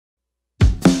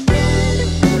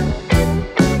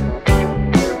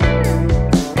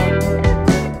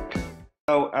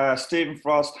Stephen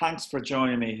Frost, thanks for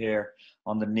joining me here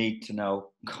on the Need to Know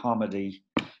comedy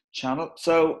channel.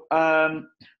 So, I'm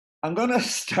going to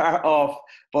start off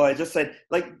by just saying,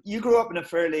 like, you grew up in a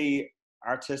fairly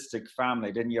artistic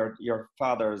family, didn't you? Your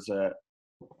father's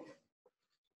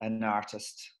an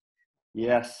artist.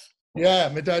 Yes. Yeah,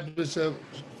 my dad was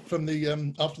from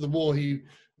the after the war. He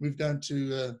moved down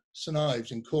to St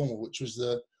Ives in Cornwall, which was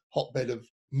the hotbed of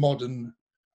modern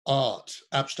art,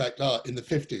 abstract art in the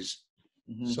 50s.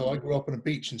 Mm-hmm. So I grew up on a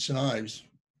beach in St Ives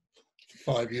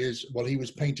for 5 years while he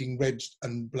was painting red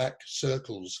and black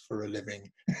circles for a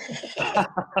living.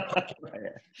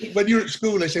 When you're at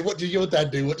school, they say, "What does your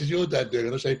dad do? What does your dad do?"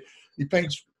 And I say, "He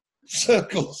paints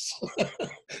circles."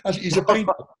 Actually, he's a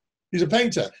painter. He's a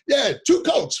painter. Yeah, 2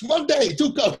 coats, 1 day,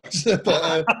 2 coats.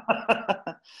 but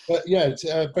yeah, it's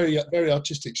very, very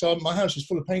artistic. So my house is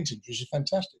full of paintings, which is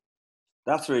fantastic.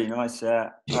 That's really nice, yeah.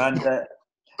 And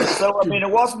so, I mean, it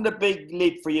wasn't a big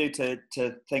leap for you to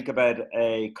think about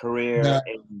a career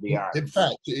in the arts. In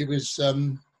fact, it was,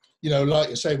 you know, like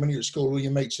I say, when you're at school, all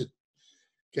your mates are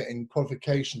getting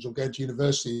qualifications or going to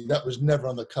university. That was never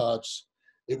on the cards.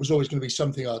 It was always going to be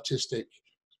something artistic.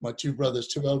 My 2 brothers,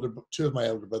 2 of my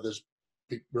elder brothers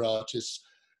were artists.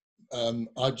 I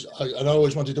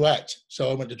always wanted to act,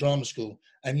 so I went to drama school,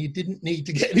 and you didn't need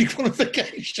to get any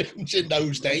qualifications in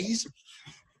those days.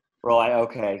 Right,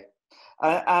 okay.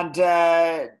 And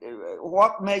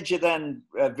what made you then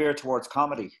veer towards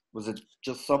comedy? Was it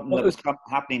just something that was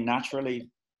happening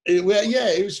naturally? It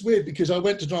was weird because I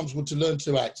went to drama school to learn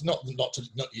to act. Not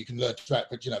you can learn to act,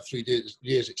 but you know, 3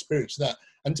 years experience that,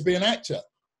 and to be an actor.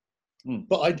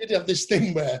 But I did have this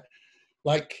thing where,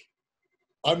 like,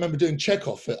 I remember doing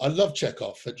Chekhov. I loved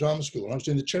Chekhov at drama school. I was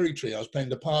doing the cherry tree. I was playing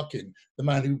the Parkin,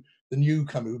 the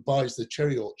newcomer who buys the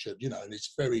cherry orchard, you know, and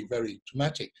it's very, very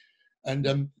dramatic. And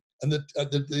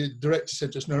the director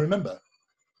said, "Just now, remember,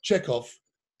 Chekhov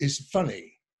is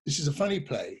funny. This is a funny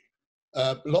play.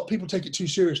 A lot of people take it too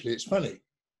seriously. It's funny."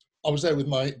 I was there with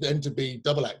my then-to-be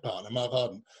double act partner, Mark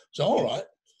Harden. So, all right.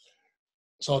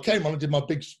 So I came on and did my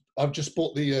big. I've just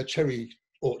bought the cherry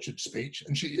orchard speech,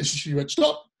 and she went,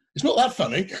 "Stop! It's not that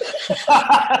funny."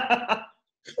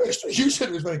 You said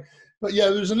it was funny, but yeah,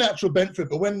 there was a natural bent for it.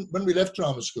 But when we left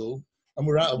drama school and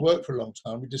we were out of work for a long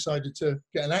time, we decided to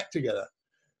get an act together.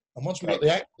 And once we got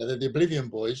the act together, the Oblivion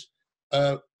Boys,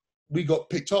 we got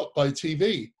picked up by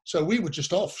TV. So we were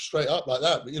just off straight up like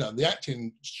that. But, you know,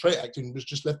 the straight acting was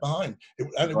just left behind,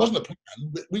 and it wasn't a plan.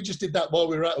 We just did that while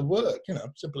we were out of work. You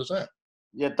know, simple as that.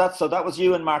 Yeah, that was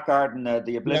you and Mark Arden,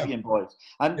 the Oblivion Boys.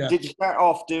 And did you start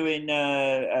off doing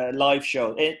live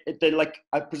shows?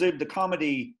 I presume the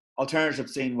comedy alternative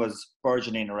scene was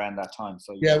burgeoning around that time.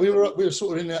 So yeah, we were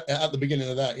sort of at the beginning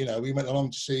of that. You know, we went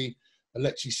along to see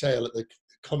Alexi Sale at the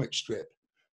comic strip,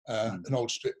 an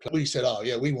old strip club. We said, "Oh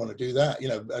yeah, we want to do that," you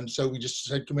know, and so we just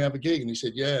said, "Can we have a gig?" And he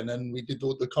said, "Yeah." And then we did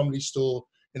the Comedy Store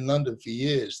in London for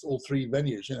years, all 3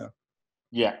 venues. You know.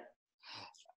 Yeah.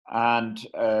 And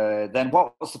then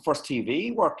what was the first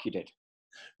TV work you did?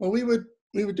 Well, we were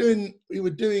doing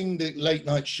the late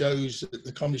night shows at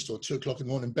the Comedy Store, 2 o'clock in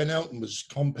the morning. Ben Elton was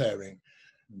comparing,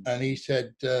 and he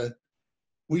said,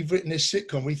 "We've written this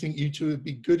sitcom. We think you 2 would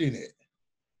be good in it.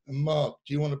 And Mark,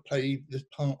 do you want to play this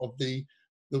part of the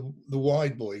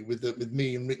wide boy with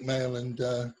me and Rick Mail and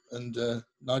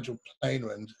Nigel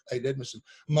Planer and Aid Edmondson?"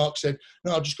 Mark said,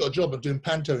 "No, I've just got a job. I'm doing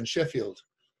Panto in Sheffield."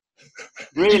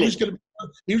 Really?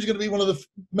 He was going to be one of the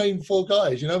main 4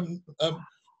 guys, you know.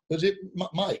 Was it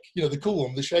Mike? You know, the cool one,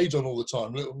 with the shades on all the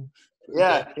time.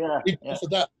 Yeah. For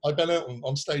that, I went out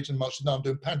on stage and Mark said, "No, I'm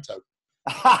doing Panto."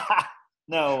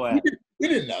 No way. We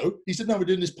didn't know. He said, "No, we're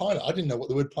doing this pilot." I didn't know what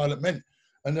the word pilot meant.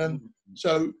 And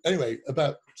so anyway,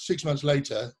 about 6 months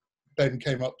later, Ben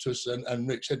came up to us and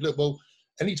Rick said, "Look, well,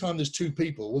 anytime there's 2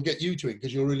 people, we'll get you to it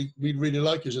because we'd really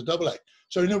like you as a double act."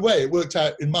 So in a way, it worked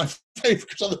out in my favour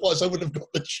because otherwise I wouldn't have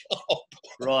got the job.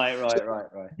 Right.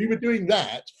 We were doing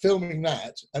that, filming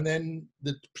that, and then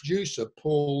the producer,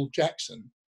 Paul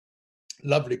Jackson,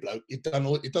 lovely bloke. He'd done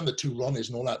the 2 Ronnies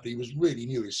and all that, but he was really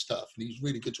knew his stuff, and he's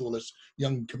really good to all us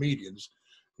young comedians.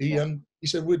 He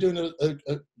said, "We're doing a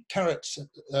Carrot,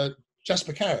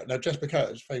 Jasper Carrot." Now Jasper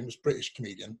Carrot is a famous British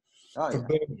comedian from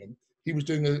Birmingham. He was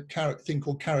doing a thing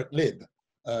called Carrot Lib,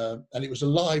 and it was a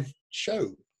live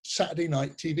show, Saturday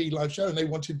night TV live show, and they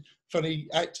wanted funny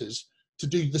actors to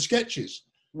do the sketches.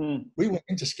 We went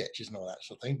into sketches and all that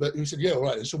sort of thing, but he said, "Yeah, all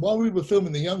right." And so while we were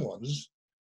filming the Young Ones,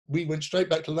 we went straight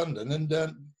back to London and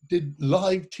did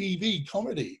live TV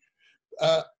comedy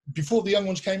before the Young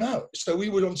Ones came out. So we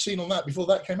were on scene on that before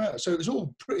that came out. So it was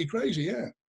all pretty crazy, yeah.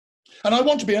 And I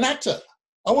want to be an actor.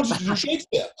 I wanted to do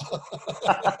Shakespeare.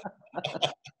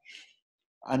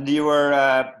 And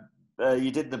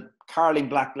you did the Carling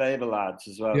Black Label ads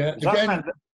as well. Yeah, Was that again,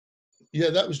 yeah,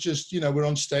 that was just, we're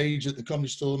on stage at the Comedy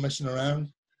Store messing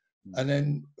around. And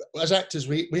then as actors,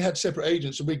 we had separate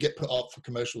agents, and we'd get put up for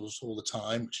commercials all the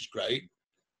time, which is great.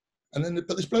 And then,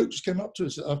 but this bloke just came up to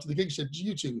us after the gig and said,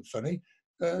 "You two are funny.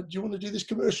 Do you want to do this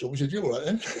commercial?" We said, "You're all right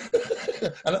then."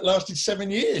 And it lasted 7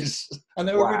 years. And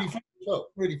they were really funny as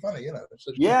well. Really funny,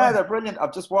 So yeah, they're brilliant.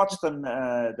 I've just watched them.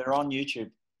 They're on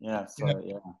YouTube. Yeah, so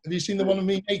yeah. Have you seen the one of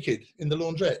me naked in the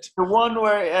laundrette? The one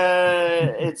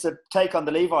where it's a take on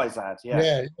the Levi's ad,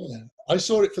 Yeah. I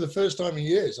saw it for the first time in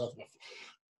years. I thought,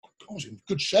 I was in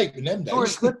good shape in them days. You were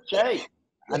in good shape.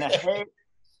 And a hair,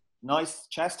 nice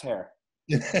chest hair.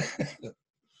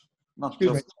 Not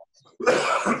just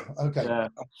okay.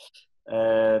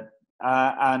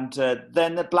 And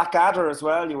then the Blackadder as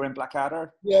well. You were in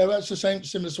Blackadder. Yeah, that's the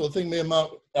similar sort of thing. Me and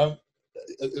Mark.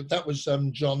 That was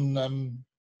John.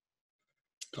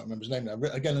 Can't remember his name now.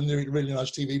 Again, a really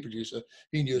nice TV producer.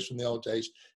 He knew us from the old days.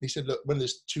 He said, "Look, when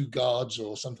there's 2 guards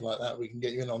or something like that, we can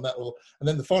get you in on that." And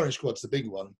then the firing squad's the big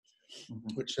one,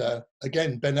 which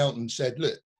again, Ben Elton said,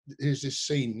 "Look, here's this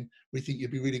scene. We think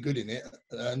you'd be really good in it,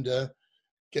 and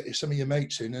get some of your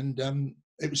mates in." And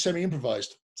it was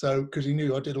semi-improvised, so because he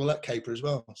knew I did all that caper as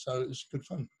well, so it was good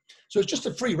fun. So it's just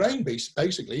a free rein beast,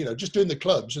 basically. Just doing the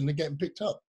clubs and then getting picked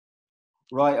up.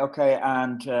 Right. Okay.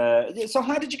 And so,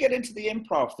 how did you get into the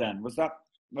improv then? Was that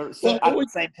at the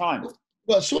same time?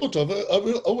 Well, sort of.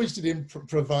 I always did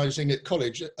improvising at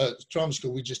college. At drama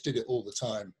school, we just did it all the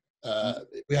time.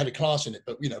 We had a class in it,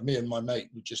 but me and my mate,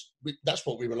 that's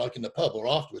what we were like in the pub or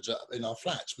afterwards in our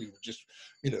flats. We would just,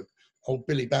 old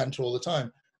Billy banter all the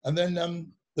time. And then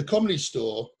the Comedy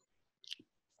Store,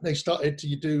 they started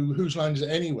to do Whose Line Is It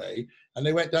Anyway? And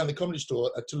they went down the Comedy Store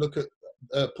to look at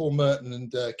Paul Merton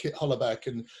and Kit Hollaback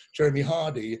and Jeremy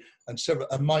Hardy and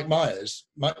Mike Myers.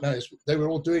 They were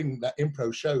all doing that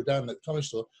improv show down at the Comedy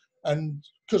Store. And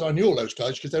because I knew all those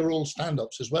guys, because they were all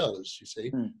stand-ups as well, as you see.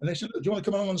 And they said, "Look, do you want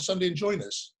to come on Sunday and join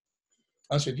us?"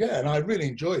 I said, "Yeah," and I really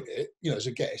enjoyed it, as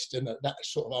a guest. And that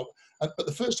sort of. But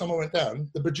the first time I went down,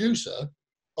 the producer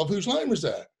of Whose Line was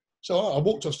there. So I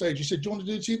walked off stage. He said, "Do you want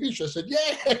to do a TV show?" I said,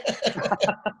 "Yeah."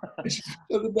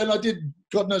 So then I did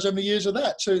God knows how many years of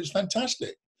that. So it's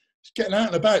fantastic. It's getting out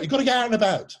and about. You've got to get out and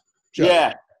about, Joe.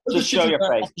 Yeah, just show your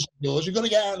face. You've got to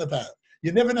get out and about.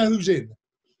 You never know who's in.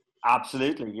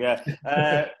 Absolutely, yeah.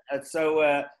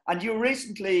 And you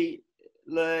recently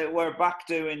were back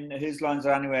doing Whose Lines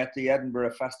Are Anyway at the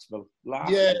Edinburgh Festival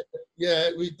last year.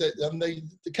 We did, they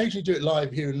occasionally do it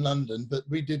live here in London, but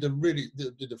we did a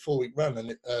 4-week run in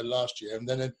it last year, and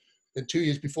then 2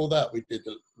 years before that we did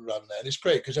the run there. And it's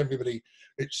great because everybody,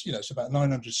 it's about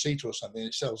 900 seats or something, and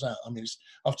it sells out. I mean,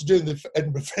 after doing the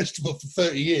Edinburgh Festival for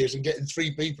 30 years and getting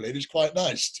 3 people in, it's quite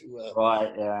nice to.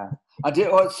 Right, yeah.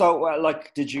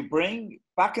 Did you bring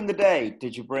back in the day?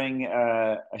 Did you bring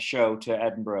a show to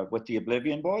Edinburgh with the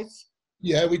Oblivion Boys?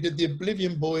 Yeah, we did the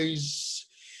Oblivion Boys.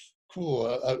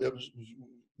 It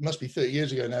must be 30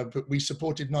 years ago now. But we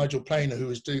supported Nigel Planer, who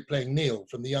was playing Neil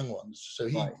from the Young Ones. So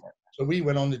so we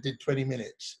went on and did 20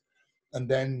 minutes, and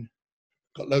then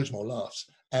got loads more laughs.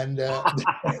 And,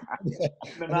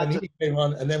 and then he came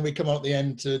on, and then we come on at the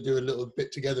end to do a little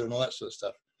bit together and all that sort of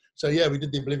stuff. So yeah, we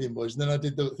did the Oblivion Boys, and then I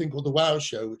did the thing called the Wow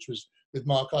Show, which was with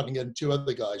Mark Harding and 2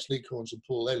 other guys, Lee Corns and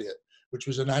Paul Elliott, which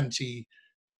was an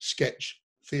anti-sketch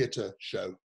theatre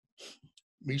show.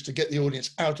 We used to get the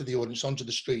audience out of the audience onto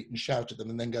the street and shout at them,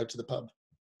 and then go to the pub.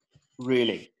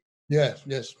 Really? Yeah,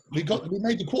 yes. We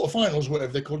made the quarterfinals,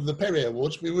 whatever they're called, the Perrier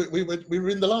Awards. We were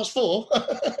in the last 4.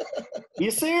 Are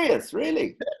you serious?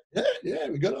 Really? Yeah,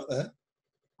 we got up there.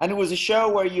 And it was a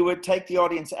show where you would take the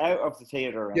audience out of the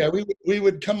theatre. Yeah, we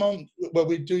would come on. Well,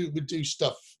 we'd do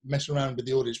stuff, mess around with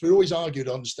the audience. We always argued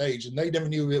on stage, and they never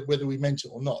knew whether we meant it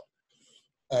or not.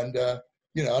 And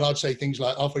and I'd say things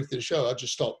like halfway through the show, I'd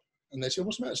just stop, and they said,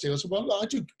 "What's the matter, Steve?" I said, "Well, I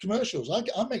do commercials. I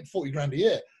make 40 grand a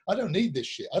year. I don't need this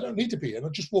shit. I don't need to be here." And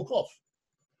I'd just walk off.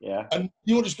 Yeah. And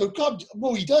the audience go, "God,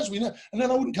 well, he does, we know." And then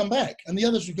I wouldn't come back, and the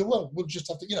others would go, "Well, we'll just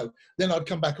have to, Then I'd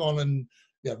come back on and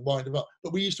wind them up.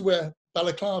 But we used to wear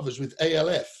balaclavas with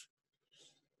ALF,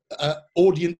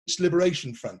 Audience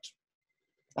Liberation Front,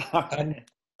 and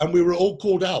we were all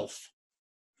called ALF.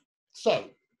 So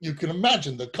you can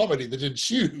imagine the comedy that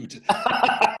ensued.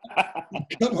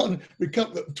 We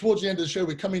come towards the end of the show.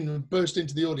 We come in and burst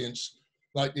into the audience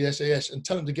like the SAS and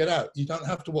tell them to get out. You don't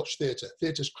have to watch theatre.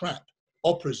 Theatre's crap.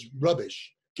 Opera's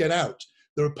rubbish. Get out.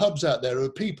 There are pubs out there. There are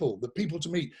people. The people to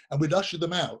meet, and we'd usher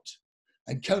them out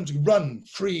and tell them to run,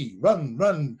 free, run,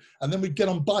 and then we'd get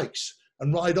on bikes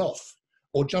and ride off,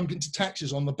 or jump into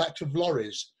taxis on the backs of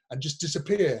lorries and just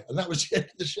disappear, and that was the end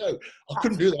of the show. I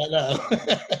couldn't do that now.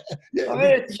 Yeah, I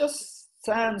mean, it just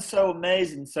sounds so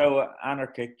amazing, so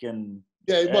anarchic, and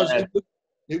yeah, it was.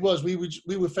 It was. We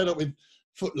were fed up with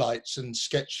footlights and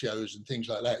sketch shows and things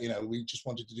like that. You know, we just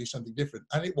wanted to do something different,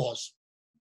 and it was.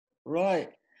 right.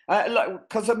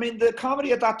 Because I mean, the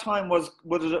comedy at that time would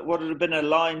it have been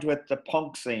aligned with the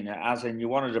punk scene, as in you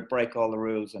wanted to break all the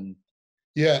rules and.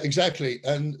 Yeah, exactly.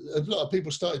 And a lot of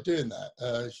people started doing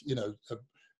that, you know,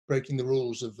 breaking the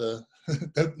rules of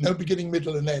no beginning,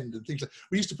 middle and end and things like that.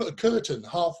 We used to put a curtain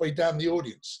halfway down the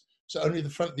audience, so only the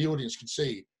front of the audience could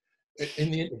see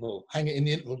in the interval, hang it in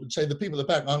the interval and say the people at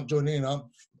the back aren't joining in, aren't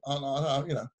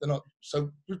you know, they're not.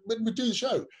 So we do the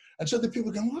show. And so the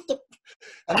people go, what the?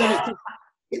 And then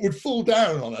it would fall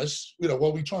down on us, you know,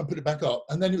 while we try and put it back up.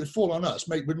 And then it would fall on us,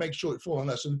 we'd make sure it fall on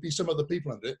us and there'd be some other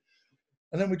people under it.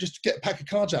 And then we just get a pack of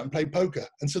cards out and play poker.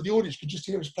 And so the audience could just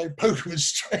hear us play poker with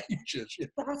strangers.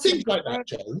 Things like that,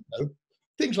 Joe. You know?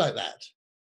 Things like that.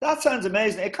 That sounds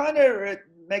amazing. It kind of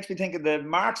makes me think of the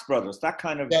Marx Brothers. That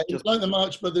kind of. Yeah, it's like the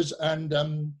Marx Brothers, and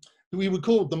we were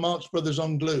called the Marx Brothers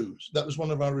on Glue. That was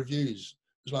one of our reviews.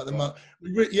 It was like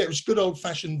it was good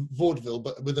old-fashioned vaudeville,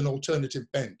 but with an alternative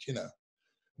bent. You know,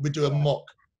 we'd do a mock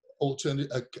alternative,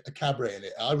 a cabaret in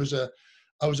it. I was a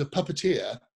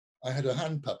puppeteer. I had a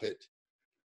hand puppet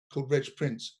called Reg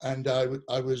Prince, and I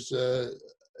was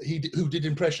who did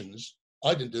impressions.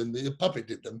 I didn't do them; the puppet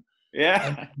did them.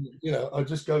 Yeah. And, you know, I'd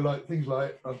just go like things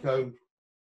like I'd go.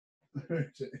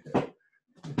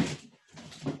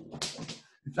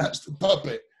 That's the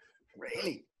puppet.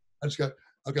 Really? I just go.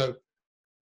 I go.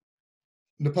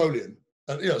 Napoleon,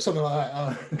 you know, something like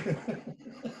that.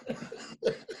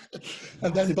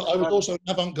 And then, but I was also an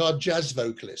avant-garde jazz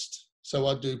vocalist, so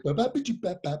I'd do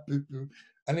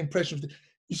an impression of the.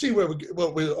 You see where I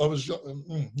was.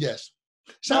 Yes.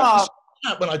 Sounds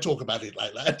when I talk about it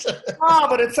like that.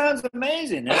 But it sounds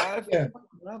amazing. I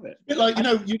love it. A bit like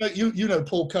you know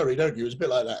Paul Curry, don't you? It's a bit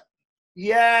like that.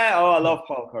 Yeah. Oh, I love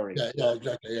Paul Curry. Yeah,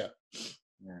 exactly. Yeah.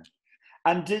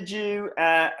 And did you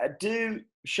do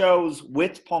shows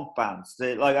with punk bands?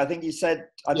 Like I think you said,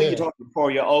 you talked before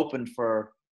you opened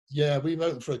for. Yeah, we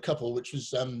opened for a couple, which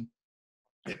was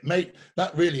it made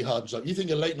that really hard. You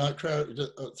think a late night crowd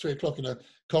at 3 o'clock in a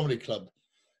comedy club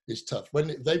is tough.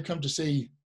 When they've come to see,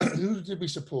 who did we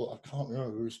support? I can't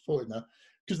remember who we supported now,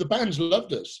 because the bands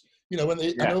loved us. You know, when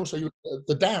they and also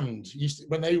the Damned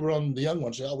when they were on the Young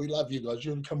Ones, say, "Oh, we love you guys.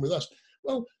 You want to come with us?"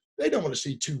 Well, they don't want to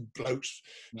see two blokes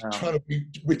trying to be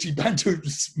witty banter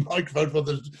with the microphone while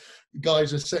the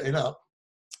guys are setting up.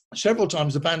 Several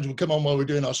times the band would come on while we're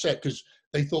doing our set because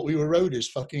they thought we were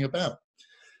roadies fucking about.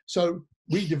 So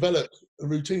we developed a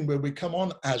routine where we come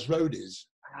on as roadies,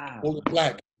 all in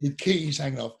black with keys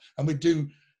hanging off, and we do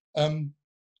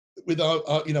with our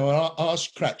arse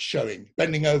cracks showing,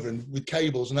 bending over and with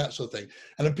cables and that sort of thing.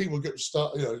 And then people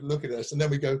start looking at us, and then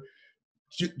we go,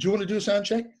 do you want to do a sound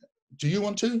check? Do you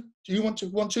want to? Do you want to?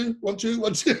 Want to?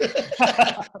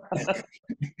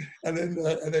 And then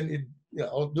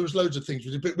there was loads of things,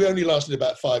 but we only lasted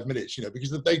about 5 minutes,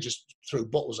 because they just throw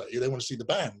bottles at you. They want to see the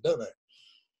band, don't they?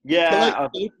 Yeah.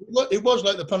 It was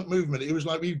like the punk movement. It was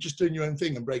like we were just doing your own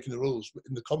thing and breaking the rules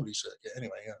in the comedy circuit.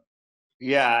 Anyway,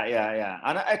 Yeah.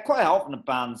 And quite often the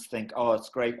bands think, oh, it's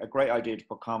a great idea to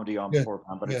put comedy on before a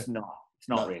band, but it's not. It's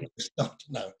not really. It's not.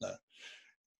 No.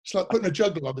 It's like putting a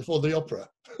juggler on before the opera.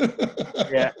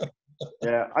 Yeah.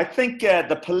 I think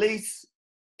the Police,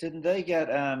 didn't they get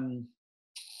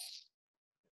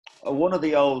one of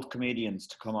the old comedians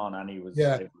to come on, and he was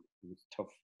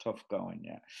tough going.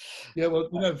 Yeah,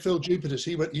 well, Phil Jupiters,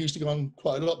 he used to go on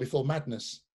quite a lot before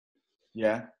Madness.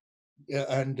 Yeah,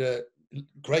 and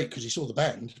great because he saw the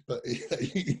band, but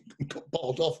he got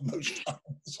bottled off most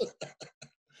times.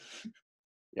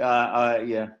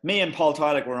 Yeah. Me and Paul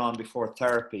Tyler were on before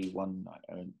Therapy one night.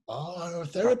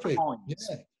 Therapy.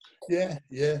 Yeah.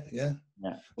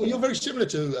 Well, you're very similar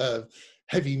to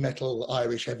heavy metal,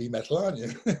 Irish heavy metal, aren't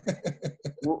you?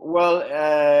 Well,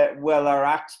 our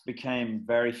acts became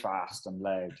very fast and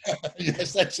loud.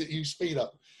 Yes, that's it. You speed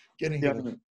up. Getting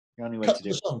the only way cut to do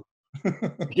the song.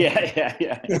 Yeah.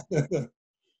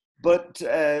 But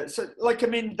then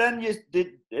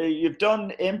you've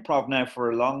done improv now for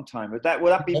a long time. Would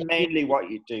that be mainly what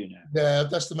you do now? Yeah,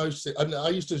 that's the most. I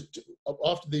used to,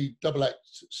 after the double act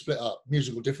split up,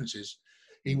 Musical Differences,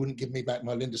 he wouldn't give me back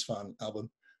my Lindisfarne album.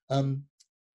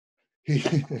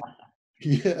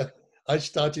 I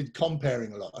started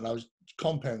comparing a lot, and I was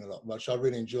comparing a lot, which I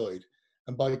really enjoyed.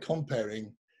 And by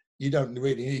comparing, you don't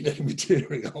really need any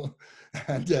material.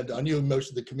 And I knew most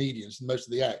of the comedians and most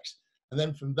of the acts. And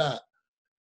then from that,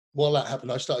 while that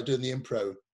happened, I started doing the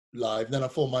improv. live. Then I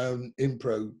formed my own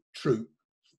improv troupe,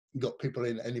 got people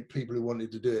in, any people who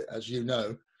wanted to do it, as you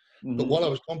know. Mm-hmm. But while I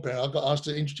was comparing, I got asked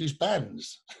to introduce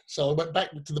bands. So I went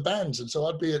back to the bands. And so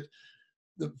I'd be at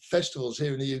the festivals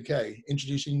here in the UK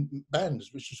introducing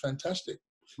bands, which was fantastic.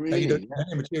 Really? Now, you don't have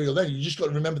any material then. You just got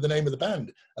to remember the name of the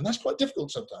band. And that's quite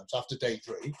difficult sometimes after day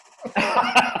 3.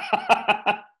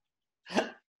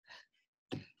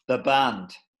 The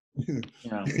band. You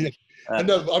know. I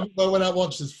know. I went out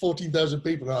once. There's 14,000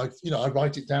 people, and I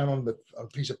write it down on a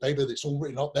piece of paper that's all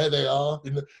written up. There they are.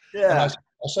 And I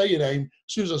say your name.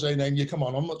 As soon as I say your name, you come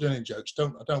on. I'm not doing any jokes.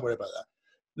 Don't worry about that.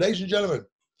 Ladies and gentlemen.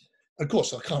 Of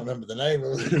course, I can't remember the name.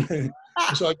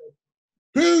 So I go,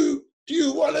 who do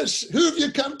you want us? Who have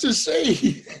you come to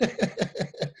see?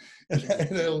 And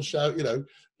they all shout,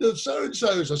 the so and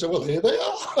so's. I said, well, here they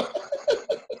are.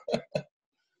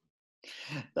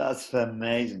 That's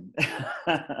amazing.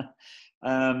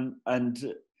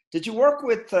 And did you work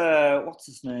with what's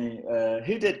his name?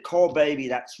 Who did Call Baby?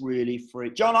 That's really free.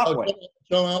 John Otway.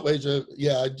 John Otway's I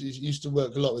used to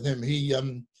work a lot with him. He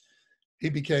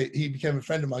became a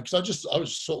friend of mine because I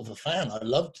was sort of a fan. I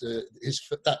loved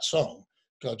that song.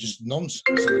 God, just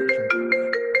nonsense.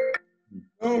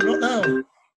 No, not now,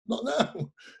 not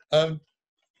now.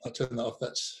 I'll turn that off.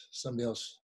 That's somebody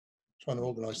else trying to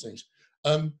organise things.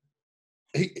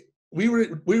 We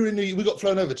got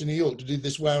flown over to New York to do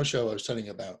this WoW show I was telling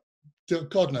you about.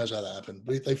 God knows how that happened.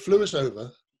 They flew us over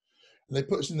and they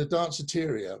put us in the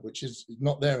Danceteria, which is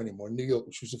not there anymore in New York,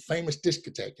 which was a famous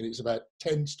discotheque, and it's about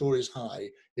 10 stories high.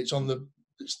 It's on the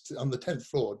 10th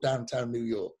floor, downtown New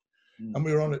York. And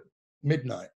we were on at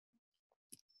midnight.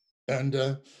 And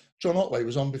John Otway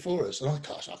was on before us. And I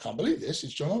can't believe this.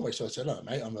 It's John Otway. So I said, oh,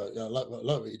 mate, I like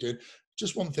what you're doing.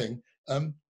 Just one thing.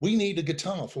 We need a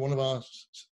guitar for one of our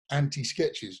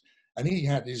anti-sketches. And he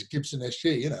had his Gibson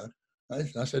SG,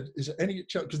 And I said, is there any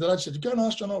chance? Because the lad said, go and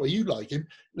ask John Otway, you like him.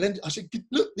 I said,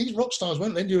 look, these rock stars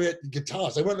won't lend you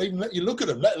guitars. They won't even let you look at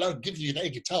them, let alone give you their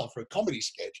guitar for a comedy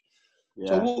sketch. Yeah.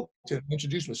 So I walked in and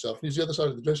introduced myself. And he was the other side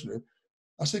of the dressing room.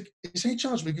 I said, is there any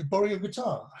chance we could borrow your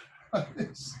guitar?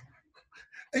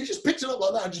 He just picked it up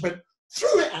like that and just went,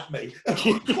 threw it at me.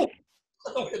 I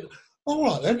went, all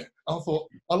right then. I thought,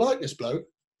 I like this bloke.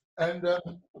 And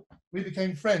we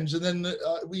became friends. And then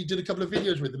we did a couple of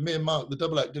videos with him. Me and Mark, the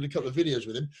double act, did a couple of videos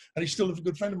with him. And he's still a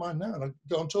good friend of mine now. And I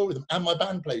go on tour with him. And my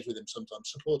band plays with him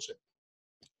sometimes, supports him.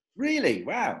 Really?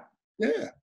 Wow. Yeah.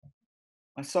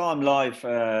 I saw him live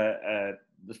at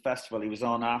the festival. He was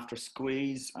on after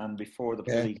Squeeze and Before the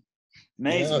Police.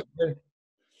 Amazing. Yeah.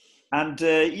 And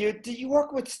did you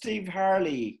work with Steve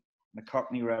Harley, the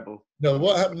Cockney Rebel? No,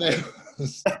 what happened there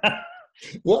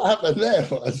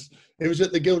was, it was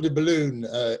at the Gilded Balloon,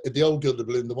 at the old Gilded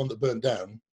Balloon, the one that burnt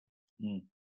down.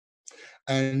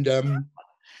 And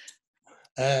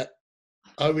I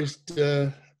was,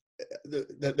 there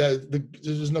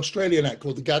was an Australian act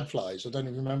called the Gadflies. I don't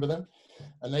even remember them.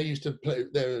 And they used to play,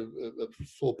 they're a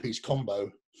 4-piece combo,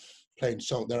 playing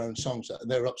their own songs. And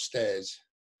they were upstairs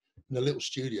in a little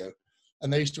studio.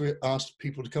 And they used to ask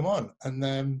people to come on.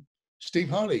 And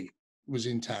Steve Harley was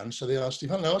in town, so they asked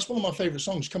Steve Harley. Now, that's one of my favourite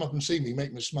songs, Come Up and See Me,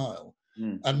 Make Me Smile.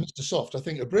 And Mr. Soft, I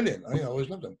think, are brilliant. I always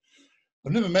loved them.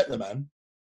 I've never met the man.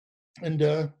 And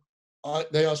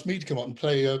they asked me to come on and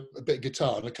play a bit of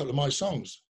guitar and a couple of my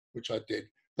songs, which I did.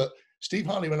 But Steve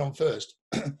Harley went on first.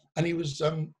 And he was,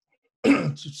 to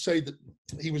say that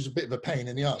he was a bit of a pain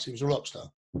in the arse. He was a rock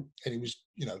star. And he was,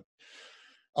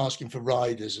 asking for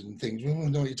riders and things. We don't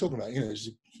know what you're talking about. It's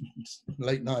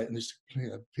late night and there's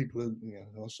people,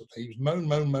 all sorts of things. He was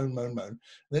moan. And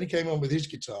then he came on with his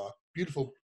guitar,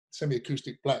 beautiful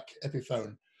semi-acoustic black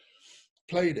Epiphone,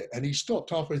 played it, and he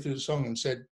stopped halfway through the song and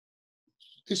said,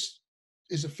 "This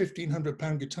is a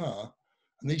 £1,500 guitar,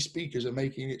 and these speakers are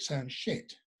making it sound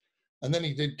shit." And then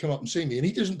he did Come Up and See Me, and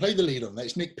he doesn't play the lead on that.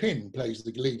 It's Nick Pinn plays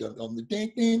the lead on the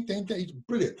ding, ding, ding, ding. He's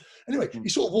brilliant. Anyway, he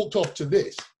sort of walked off to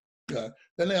this. Then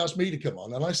they asked me to come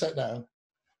on, and I sat down,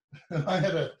 and I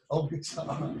had an old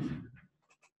guitar.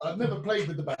 I'd never played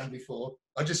with the band before.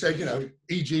 I just said,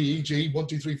 E.G., 1,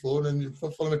 2, 3, 4, and then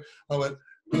follow me. I went,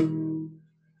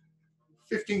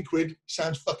 15 quid,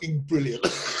 sounds fucking brilliant.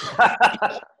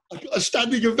 I got a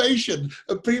standing ovation,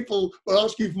 and people were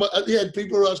asking for at the end,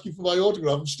 people were asking for my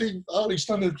autograph, and Steve Harley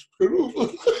standing,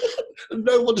 and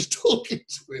no one is talking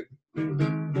to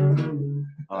him.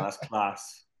 Oh, that's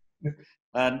class.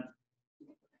 And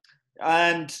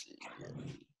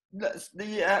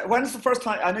when's the first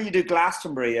time? I know you do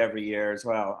Glastonbury every year as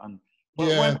well. And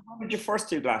when did you first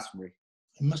do Glastonbury?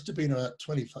 it must have been about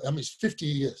 25. I mean, it's 50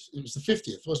 years. It was the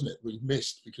 50th, wasn't it? We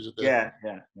missed because of the Yeah.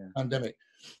 pandemic.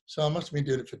 So I must have been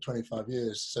doing it for 25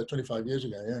 years. So 25 years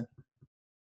ago, yeah.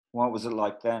 What was it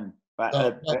like then?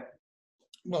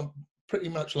 Well, pretty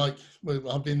much like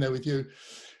I've been there with you.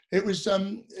 It was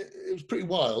pretty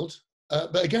wild.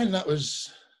 But again, that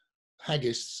was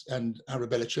Haggis and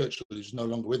Arabella Churchill, who's no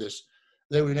longer with us.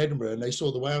 They were in Edinburgh and they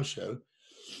saw the WOW show,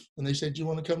 and they said, "Do you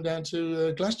want to come down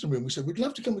to Glastonbury?" And we said, "We'd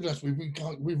love to come to Glastonbury.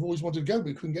 We've always wanted to go, but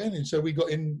we couldn't get in." And so we got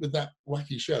in with that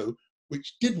wacky show,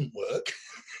 which didn't work.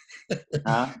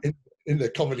 In the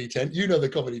comedy tent, you know, the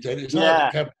comedy tent. It's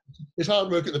hard. It's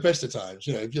hard work at the best of times.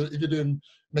 You know, if you're doing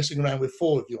messing around with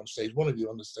 4 of you on stage, 1 of you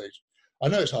on the stage. I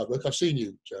know it's hard work. I've seen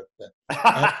you, Joe.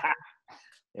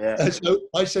 Yeah. So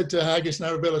I said to Haggis and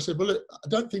Arabella, I said, "Well, look, I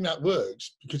don't think that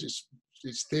works because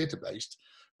it's theatre based,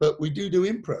 but we do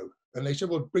improv." And they said,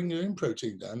 "Well, bring your improv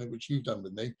team down," which you've done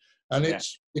with me. And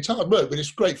it's hard work, but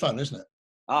it's great fun, isn't it?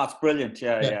 Oh, it's brilliant.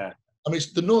 Yeah. I mean,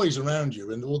 it's the noise around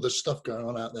you and all the stuff going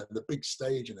on out there, the big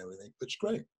stage and everything. It's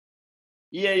great.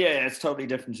 Yeah. It's totally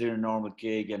different to a normal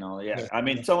gig, you know. Yeah. I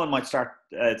mean, someone might start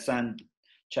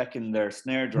checking their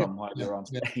snare drum while they're on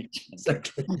stage.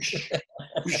 Exactly.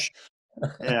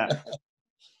 Yeah.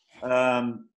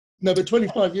 No, but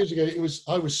 25 years ago,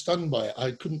 I was stunned by it.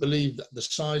 I couldn't believe the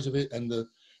size of it, and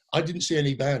I didn't see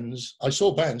any bands. I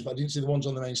saw bands, but I didn't see the ones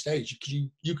on the main stage. Because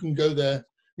you can go there.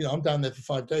 You know, I'm down there for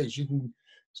 5 days.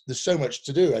 There's so much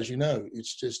to do, as you know.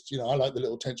 It's just, you know, I like the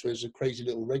little tents where there's a crazy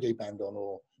little reggae band on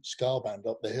or ska band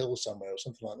up the hill somewhere or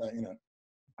something like that. You know.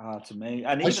 Ah, to me,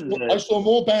 and I saw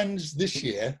more bands this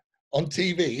year on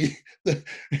TV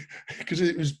because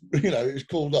it was, you know, it was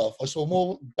called off. I saw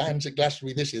more bands at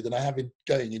Glastonbury this year than I have been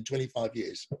going in 25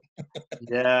 years.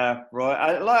 Yeah,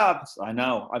 right. I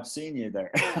know. I've seen you there.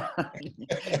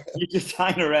 You just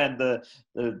hang around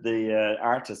the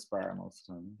artist bar most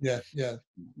of the time. Yeah.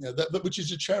 That which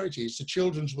is a charity. It's a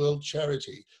Children's World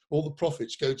charity. All the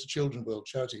profits go to Children's World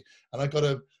charity. And I got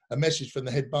a message from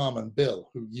the head barman, Bill,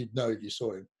 who you'd know if you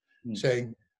saw him,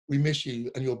 saying, "We miss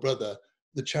you and your brother.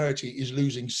 The charity is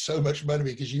losing so much money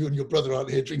because you and your brother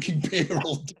aren't here drinking beer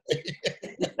all day."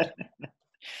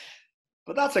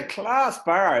 But that's a class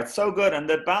bar. It's so good. And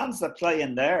the bands that play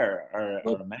in there are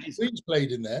amazing. Squeeze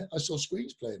played in there. I saw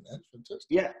Squeeze play in there. It's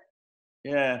fantastic.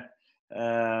 Yeah.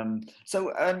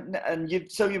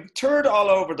 So you've toured all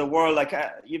over the world. Like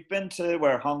you've been to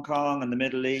Hong Kong and the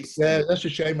Middle East. Yeah, that's a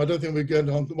shame. I don't think we're going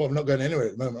to Hong Kong. Well, I'm not going anywhere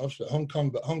at the moment. Obviously, Hong Kong,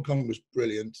 but Hong Kong was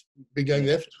brilliant. Been going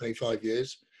there for 25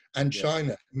 years. And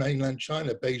China, mainland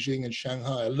China, Beijing and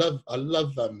Shanghai. I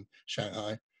love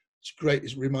Shanghai. It's great.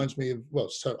 It reminds me of,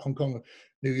 Hong Kong,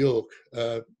 New York,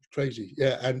 crazy.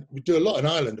 Yeah, and we do a lot in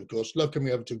Ireland, of course. Love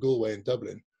coming over to Galway and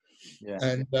Dublin. Yeah.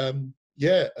 And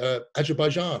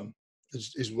Azerbaijan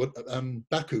is what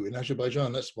Baku in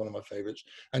Azerbaijan. That's one of my favorites.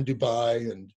 And Dubai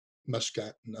and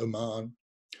Muscat and Oman.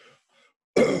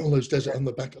 All those desert on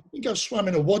the back. I think I swam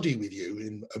in a wadi with you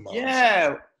in Oman.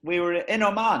 Yeah, we were in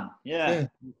Oman. Yeah.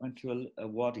 We went to a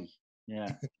wadi.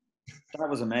 Yeah, that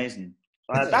was amazing.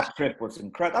 That trip was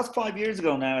incredible. That's 5 years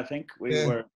ago now, I think. We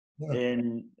were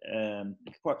in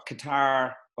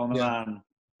Qatar, Oman,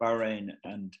 Bahrain,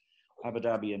 and Abu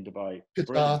Dhabi and Dubai.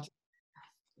 Qatar.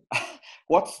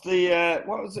 What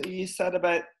was it you said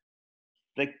about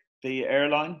the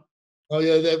airline? Oh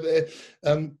yeah,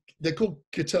 they're called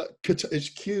Qatar. It's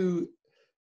Quatar,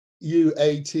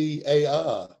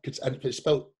 and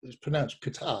it's pronounced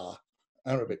Qatar,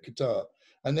 Arabic Qatar,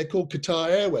 and they're called Qatar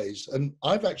Airways. And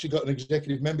I've actually got an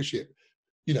executive membership,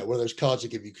 you know, one of those cards they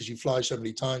give you because you fly so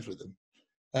many times with them.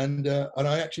 And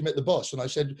I actually met the boss, and I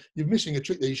said, "You're missing a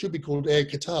trick there. You should be called Air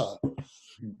Qatar."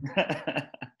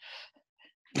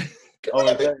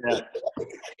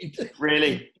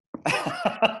 Really?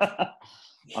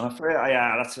 I'm afraid.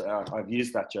 I've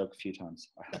used that joke a few times.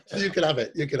 You can have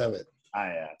it.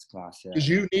 Yeah, it's class. Yeah, because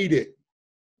you need it.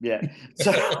 Yeah.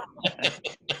 So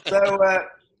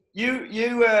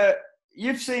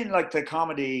you've seen like the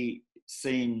comedy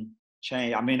scene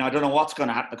change. I mean, I don't know what's going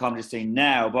to happen to the comedy scene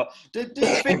now, but do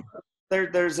you think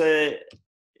there's a,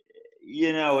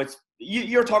 you know,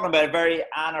 you're talking about a very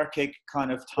anarchic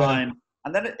kind of time,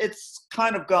 and then it's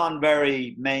kind of gone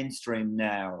very mainstream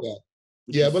now.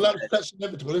 Yeah, well, that's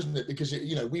inevitable, isn't it? Because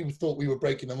we thought we were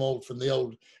breaking the mold from the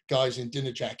old guys in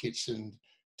dinner jackets and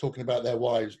talking about their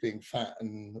wives being fat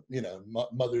and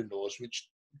mother-in-laws, which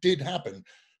did happen.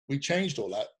 We changed all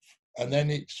that, and then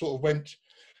it sort of went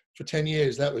for 10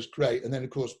 years. That was great, and then of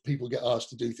course people get asked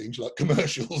to do things like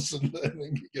commercials and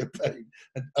get paid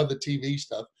and other TV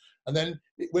stuff, and then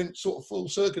it went sort of full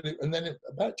circle. And then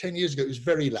about 10 years ago, it was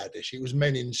very laddish. It was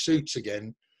men in suits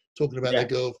again, talking about Yeah. their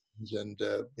girlfriends and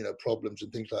you know, problems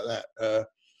and things like that.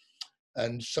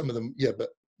 And some of them, yeah, but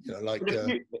you know, like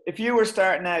if you were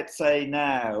starting out, say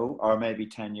now, or maybe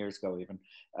 10 years ago, even,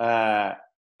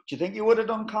 do you think you would have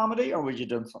done comedy, or would you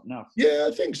done something else? yeah,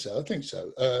 I think so. I think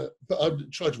so. But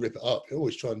I'd try to rip it up. I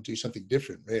always try and do something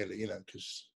different, really, you know,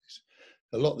 because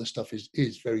a lot of the stuff is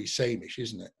very sameish,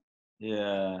 isn't it?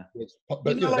 Yeah.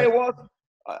 But you know, Like it was.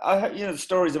 I heard, the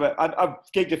stories about. I've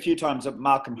gigged a few times at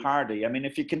Malcolm Hardy. I mean,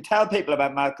 if you can tell people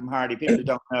about Malcolm Hardy, people who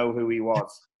don't know who he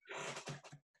was.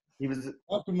 He was.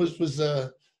 Malcolm was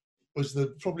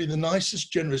probably the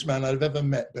nicest, generous man I've ever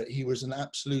met, but he was an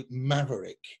absolute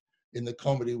maverick in the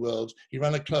comedy world. He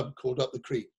ran a club called Up the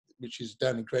Creek, which is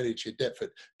down in Greenwich,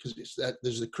 Deptford, because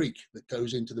there's a creek that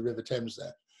goes into the River Thames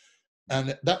there.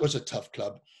 And that was a tough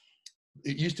club.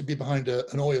 It used to be behind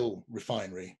an oil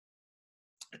refinery,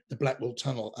 the Blackwall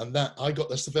Tunnel. And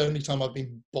that's the only time I've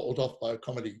been bottled off by a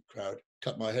comedy crowd,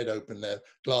 cut my head open there,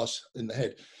 glass in the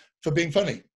head, for being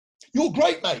funny. You're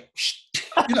great, mate.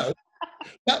 You know,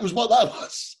 that was what that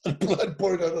was. And blood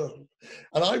poured out.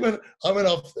 And I went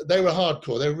off. They were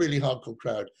hardcore. They were a really hardcore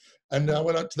crowd. And I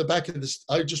went out to the back of this.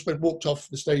 I just walked off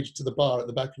the stage to the bar at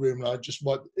the back of the room, and I just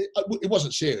it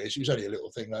wasn't serious. It was only a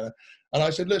little thing. And I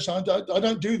said, "Listen, I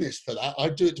don't do this for that. I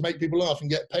do it to make people laugh and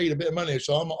get paid a bit of money.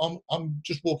 So I'm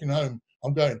just walking home.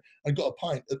 I'm going. I got a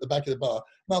pint at the back of the bar.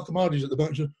 Malcolm Hardy's at the back.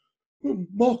 And said,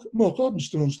 well, Mark Harden's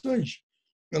still on stage."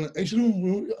 And he said, "Oh,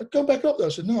 well, go back up there."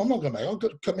 I said, "No, I'm not going back. I've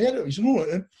got to cut my head out." He said, "All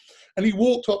right." And he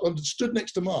walked up and stood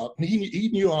next to Mark, and he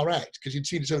knew our act because he'd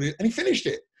seen it already, and he finished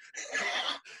it.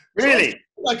 Really? So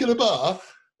like in a bar,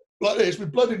 like this,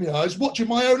 with blood in the eyes, watching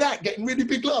my own act, getting really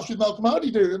big laughs with Malcolm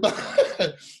Hardy doing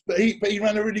it. but he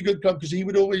ran a really good club because he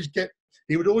would always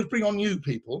bring on new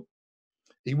people.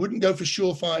 He wouldn't go for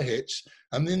surefire hits,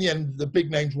 and in the end, the big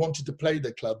names wanted to play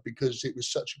the club because it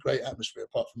was such a great atmosphere,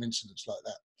 apart from incidents like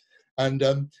that.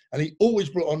 And he always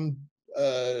brought on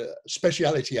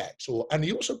speciality acts, and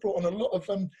he also brought on a lot of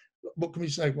what can we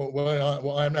say? What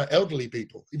I am now, elderly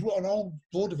people. He brought on old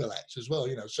vaudeville acts as well,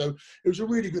 you know. So it was a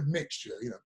really good mixture, you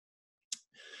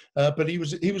know. But he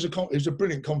was a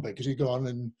brilliant compere because he'd go on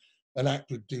and an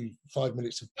act would do 5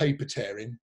 minutes of paper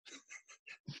tearing,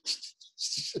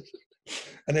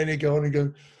 and then he'd go on and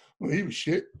go, "Well, he was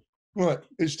shit." Right,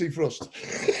 it's Steve Frost.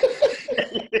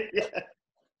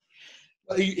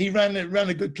 He ran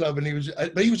a good club, and he was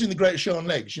in the Great Show on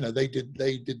Legs. You know, they did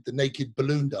the naked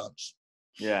balloon dance.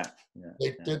 Yeah.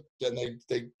 They did, and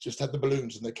they just had the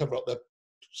balloons and they cover up the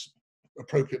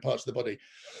appropriate parts of the body.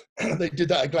 They did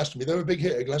that at Glastonbury. They were a big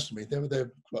hit at Glastonbury. They were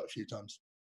there quite a few times.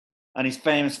 And he's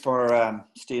famous for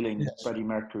stealing Freddie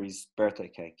Mercury's birthday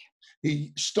cake.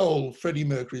 He stole Freddie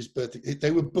Mercury's birthday.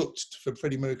 They were booked for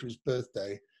Freddie Mercury's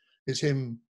birthday. It's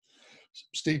him,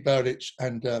 Steve Bowditch,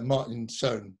 and Martin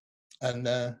Sohn. And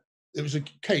it was a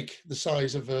cake the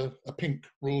size of a pink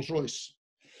Rolls Royce.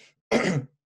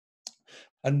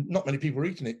 And not many people were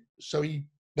eating it. So they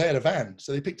had a van.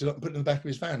 So they picked it up and put it in the back of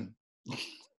his van.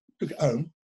 Took it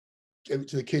home, gave it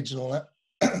to the kids and all that.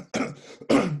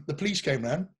 The police came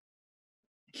round.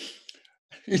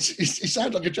 It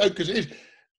sounds like a joke because it is.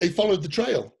 They followed the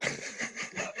trail.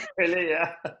 Really,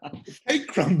 yeah. Cake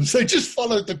crumbs. They just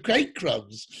followed the cake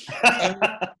crumbs. And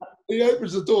he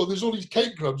opens the door. There's all these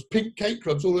cake crumbs, pink cake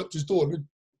crumbs, all up to his door. And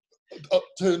an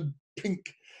upturned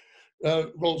pink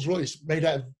Rolls Royce made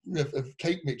out of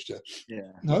cake mixture.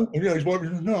 Yeah. No, and, you know, his wife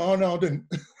was, no, I didn't.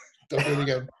 Don't do it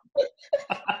again.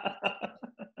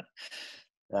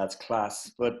 That's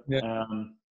class. But yeah.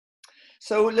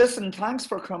 So listen, thanks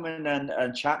for coming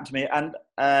and chatting to me. And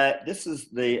this is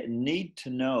the Need to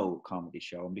Know comedy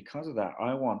show, and because of that,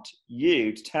 I want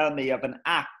you to tell me of an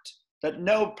act that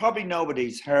probably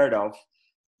nobody's heard of,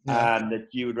 and that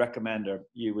you would recommend or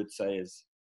you would say is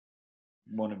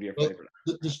one of your favorite.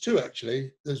 There's two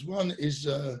actually. There's one is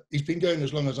he's been going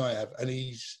as long as I have, and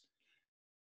he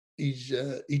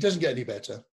doesn't get any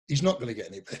better. He's not going to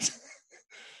get any better.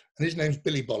 And his name's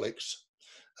Billy Bollocks,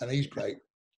 and he's great.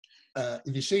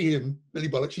 If you see him, Billy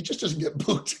Bollocks, he just doesn't get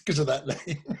booked because of that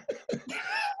name.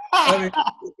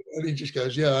 and he just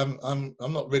goes, "Yeah, I'm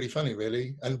not really funny,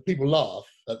 really," and people laugh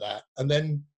at that. And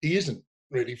then he isn't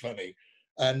really funny,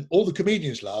 and all the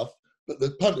comedians laugh, but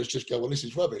the punters just go, "Well, this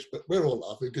is rubbish." But we're all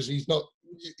laughing because he's not.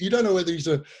 You don't know whether he's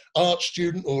an art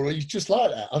student or he's just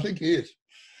like that. I think he is.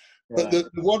 Yeah. But the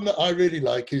one that I really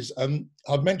like is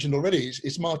I've mentioned already.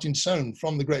 It's Martin Sohn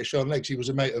from The Great Show on Legs. He was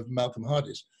a mate of Malcolm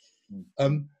Hardy's.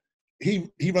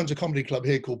 He runs a comedy club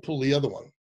here called Pull the Other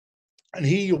One, and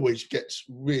he always gets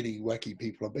really wacky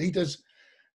people on. But he does.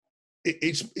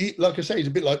 It's like I say, he's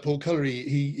a bit like Paul Cullery.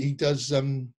 He does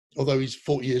although he's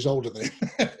 40 years older than him.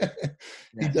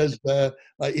 He does,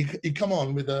 like he'd come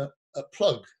on with a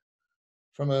plug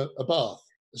from a bath,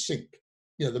 a sink,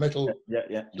 you know, the metal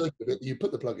circuit bit that you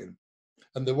put the plug in,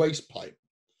 and the waste pipe.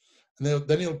 And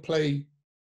then he'll play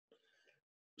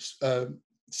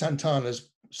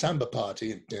Santana's Samba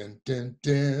Party, dun, dun,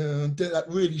 dun, dun, that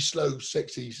really slow,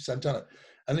 sexy Santana.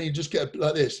 And then you just get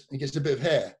like this, and he gets a bit of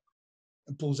hair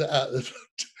and pulls it out of the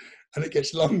and it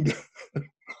gets longer.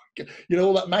 You know,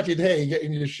 all that matted hair you get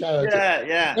in your shower.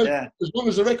 Yeah. As long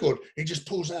as the record, he just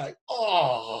pulls out,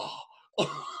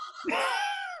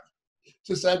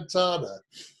 to Santana.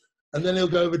 And then he'll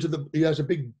go over to he has a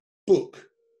big book,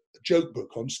 a joke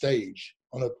book on stage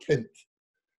on a plinth.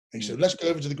 And he said, let's go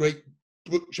over to the great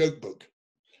joke book.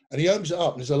 And he opens it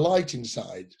up and there's a light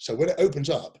inside. So when it opens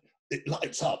up, it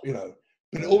lights up, you know,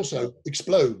 but it also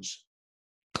explodes.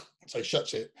 So he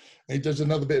shuts it and he does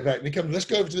another bit of acting. He comes, let's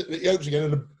go over to he opens again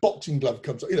and a boxing glove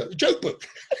comes out, you know, the joke book.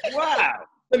 Wow.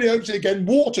 Then he opens it again,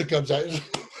 water comes out.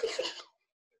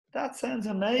 That sounds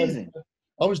amazing.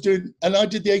 I did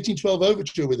the 1812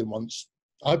 overture with him once.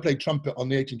 I played trumpet on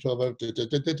the 1812 overture,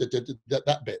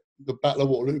 that bit, the Battle of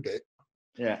Waterloo bit.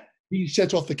 Yeah. He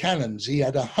set off the cannons. He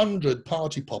had 100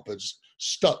 party poppers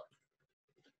stuck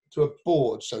to a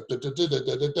board. So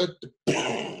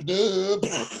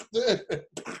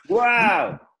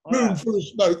wow. Room full of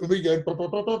smoke, and we go.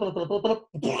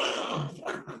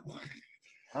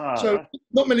 So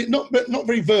not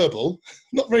very verbal,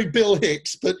 not very Bill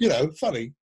Hicks, but you know,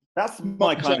 funny. That's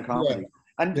my kind of comedy.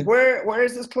 And where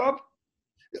is this club?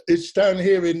 It's down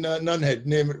here in Nunhead,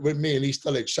 near with me in East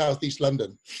Dulwich, southeast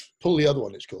London. Pull the other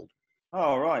one, it's called.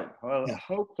 Oh, right. Well,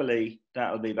 hopefully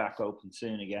that'll be back open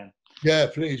soon again. Yeah,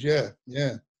 please. Yeah.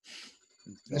 Yes,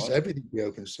 everything will be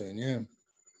open soon. Yeah.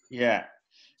 Yeah.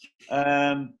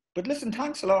 But listen,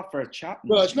 thanks a lot for chatting.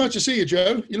 Well, it's nice to see you,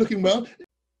 Joe. You're looking well.